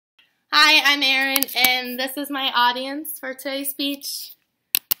Hi, I'm Erin, and this is my audience for today's speech.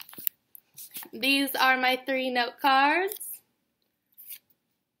 These are my 3 note cards.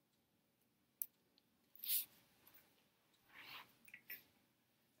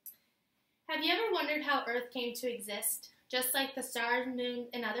 Have you ever wondered how Earth came to exist? Just like the stars, moon,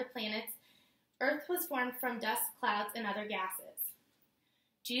 and other planets, Earth was formed from dust, clouds, and other gases.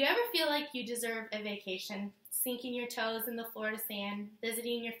 Do you ever feel like you deserve a vacation, sinking your toes in the Florida sand,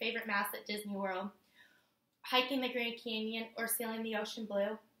 visiting your favorite mouse at Disney World, hiking the Grand Canyon, or sailing the ocean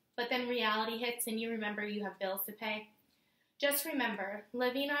blue? But then reality hits and you remember you have bills to pay? Just remember,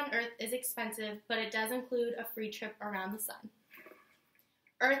 living on Earth is expensive, but it does include a free trip around the sun.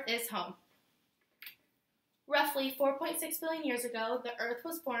 Earth is home. Roughly 4.6 billion years ago, the Earth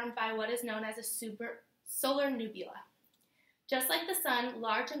was formed by what is known as a solar nebula. Just like the sun,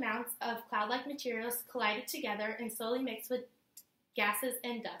 large amounts of cloud-like materials collided together and slowly mixed with gases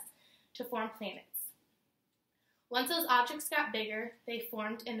and dust to form planets. Once those objects got bigger, they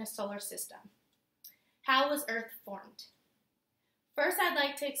formed in the solar system. How was Earth formed? First, I'd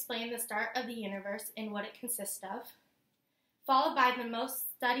like to explain the start of the universe and what it consists of, followed by the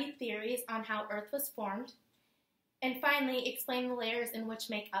most studied theories on how Earth was formed, and finally explain the layers in which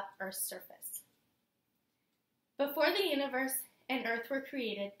make up Earth's surface. Before the universe and Earth were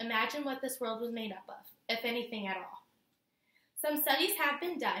created, imagine what this world was made up of, if anything at all. Some studies have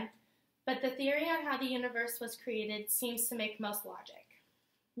been done, but the theory on how the universe was created seems to make most logic.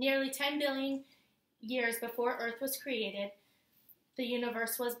 Nearly 10 billion years before Earth was created, the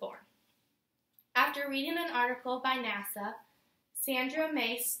universe was born. After reading an article by NASA, Sandra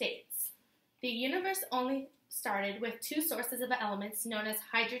May states, "The universe only started with 2 sources of elements known as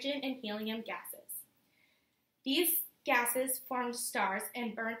hydrogen and helium gases. These gases formed stars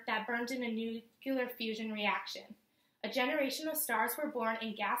and burned in a nuclear fusion reaction. A generation of stars were born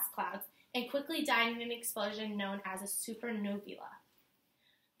in gas clouds and quickly died in an explosion known as a supernova.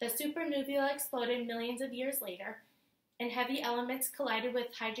 The supernova exploded millions of years later, and heavy elements collided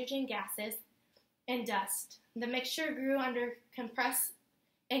with hydrogen gases and dust. The mixture grew compressed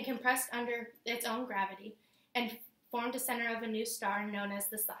under its own gravity and formed the center of a new star known as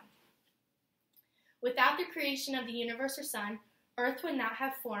the sun. Without the creation of the universe or sun, Earth would not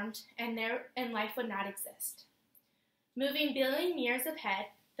have formed and life would not exist. Moving billion years ahead,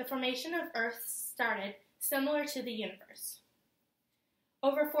 the formation of Earth started similar to the universe.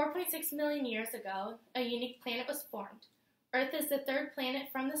 Over 4.6 million years ago, a unique planet was formed. Earth is the 3rd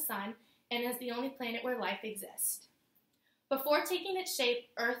planet from the sun and is the only planet where life exists. Before taking its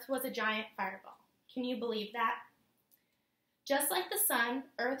shape, Earth was a giant fireball. Can you believe that? Just like the sun,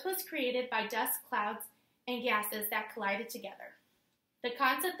 Earth was created by dust, clouds, and gases that collided together. The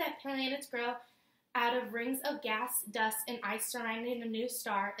concept that planets grow out of rings of gas, dust, and ice surrounding a new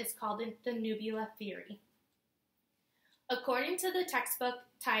star is called the nebula theory. According to the textbook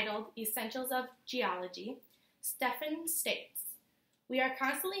titled Essentials of Geology, Stephan states, "We are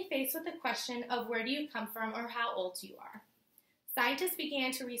constantly faced with the question of where do you come from or how old you are. Scientists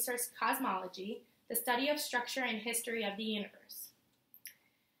began to research cosmology, the study of structure and history of the universe.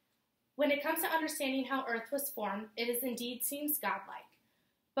 When it comes to understanding how Earth was formed, it indeed seems godlike.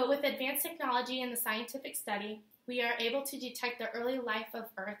 But with advanced technology and the scientific study, we are able to detect the early life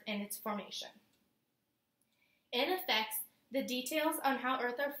of Earth and its formation. In effect, the details on how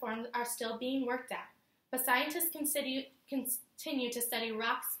Earth are formed are still being worked out, but scientists continue to study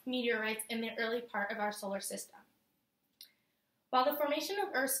rocks, meteorites, in the early part of our solar system. While the formation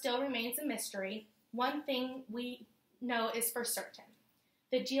of Earth still remains a mystery, one thing we know is for certain: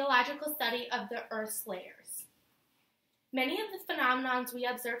 the geological study of the Earth's layers. Many of the phenomena we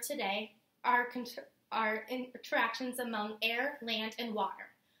observe today are interactions among air, land, and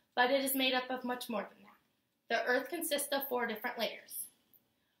water, but it is made up of much more than that. The Earth consists of 4 different layers.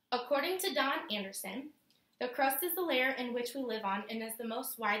 According to Don Anderson, the crust is the layer in which we live on and is the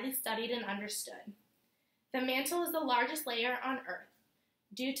most widely studied and understood. The mantle is the largest layer on Earth.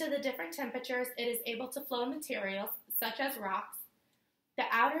 Due to the different temperatures, it is able to flow materials, such as rocks. The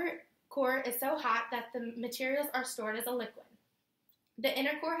outer core is so hot that the materials are stored as a liquid. The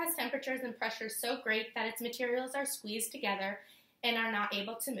inner core has temperatures and pressures so great that its materials are squeezed together and are not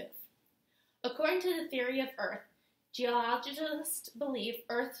able to move. According to the theory of Earth, geologists believe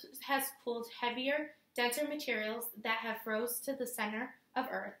Earth has cooled heavier, denser materials that have rose to the center of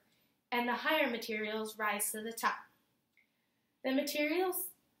Earth, and the higher materials rise to the top. The materials,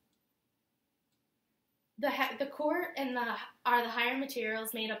 the core are the higher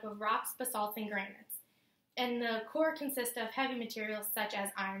materials made up of rocks, basalts, and granites, and the core consists of heavy materials such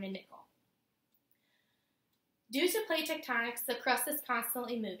as iron and nickel. Due to plate tectonics, the crust is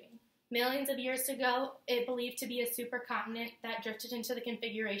constantly moving. Millions of years ago, it believed to be a supercontinent that drifted into the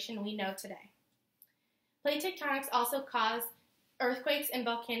configuration we know today. Plate tectonics also cause earthquakes and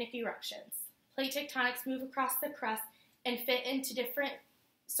volcanic eruptions. Plate tectonics move across the crust and fit into different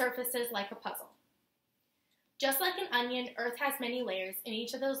surfaces like a puzzle. Just like an onion, Earth has many layers, and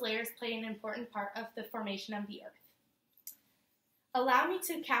each of those layers play an important part of the formation of the Earth. Allow me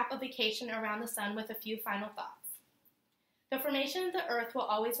to cap a vacation around the sun with a few final thoughts. The formation of the Earth will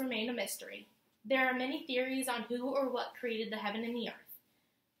always remain a mystery. There are many theories on who or what created the heaven and the Earth.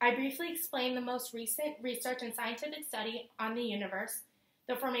 I briefly explained the most recent research and scientific study on the universe,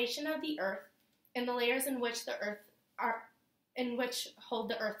 the formation of the Earth, and the layers in which hold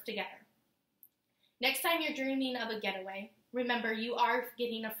the Earth together. Next time you're dreaming of a getaway, remember you are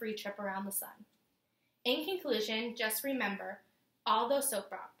getting a free trip around the sun. In conclusion, just remember all those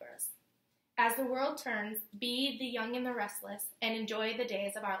soap operas. As the world turns, be the young and the restless, and enjoy the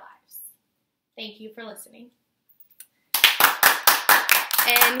days of our lives. Thank you for listening.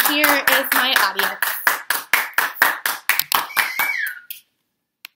 And here is my audience.